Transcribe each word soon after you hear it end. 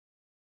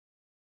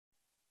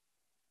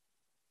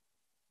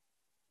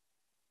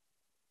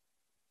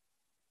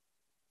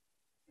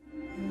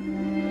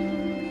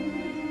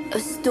A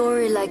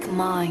story like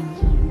mine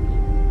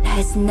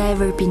has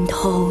never been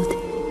told.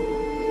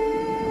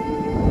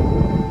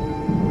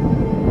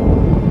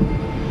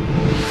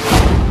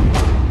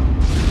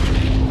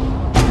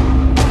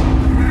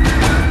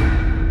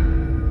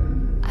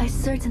 I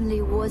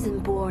certainly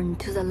wasn't born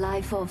to the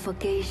life of a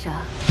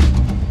geisha.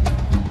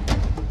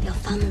 Your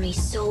family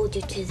sold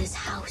you to this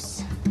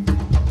house.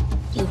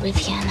 You live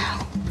here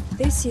now.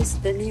 This is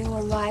the new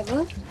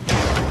arrival.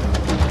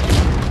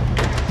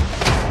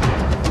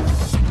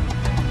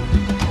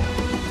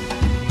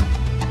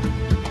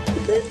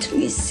 Let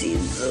me see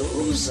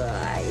those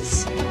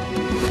eyes.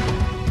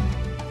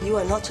 You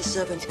are not a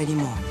servant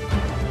anymore.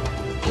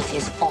 It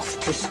is off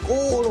to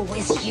school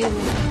with you.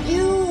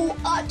 You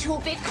are to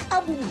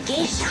become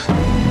geisha.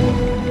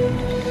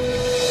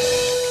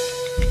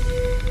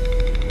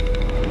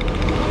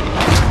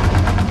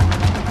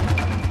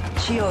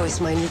 Chio is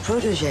my new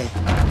protege.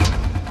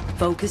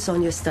 Focus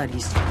on your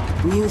studies.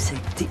 Music,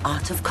 the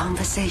art of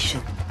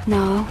conversation.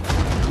 No,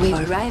 we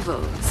are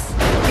rivals.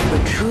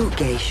 A true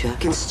geisha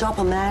can stop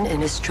a man in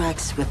his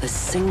tracks with a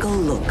single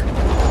look.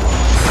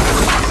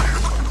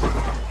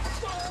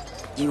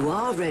 You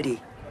are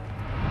ready.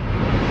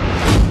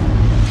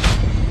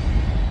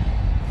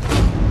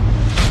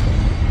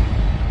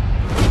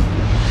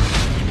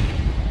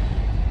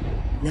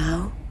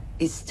 Now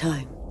it's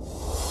time.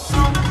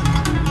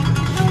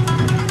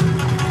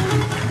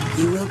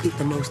 You will be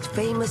the most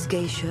famous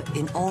geisha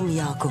in all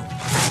Miyako.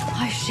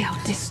 I shall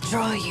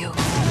destroy you.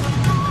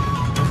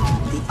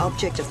 The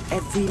object of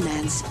every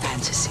man's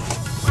fantasy.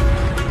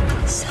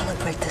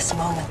 Celebrate this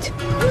moment.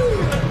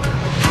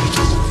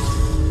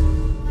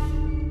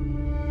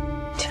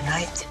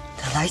 Tonight,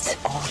 the lights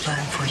all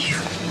burn for you.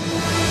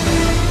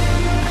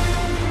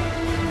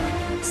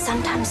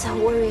 Sometimes I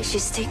worry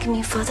she's taking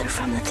me further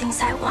from the things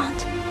I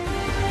want.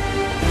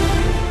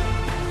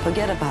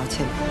 Forget about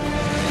him.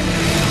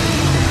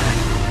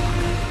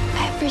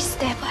 Every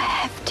step I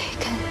have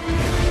taken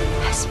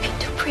has been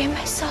to bring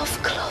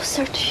myself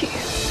closer to you.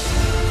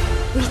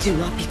 We do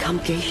not become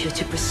geisha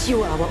to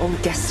pursue our own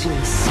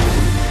destinies.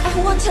 I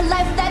want a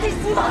life that is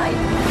mine.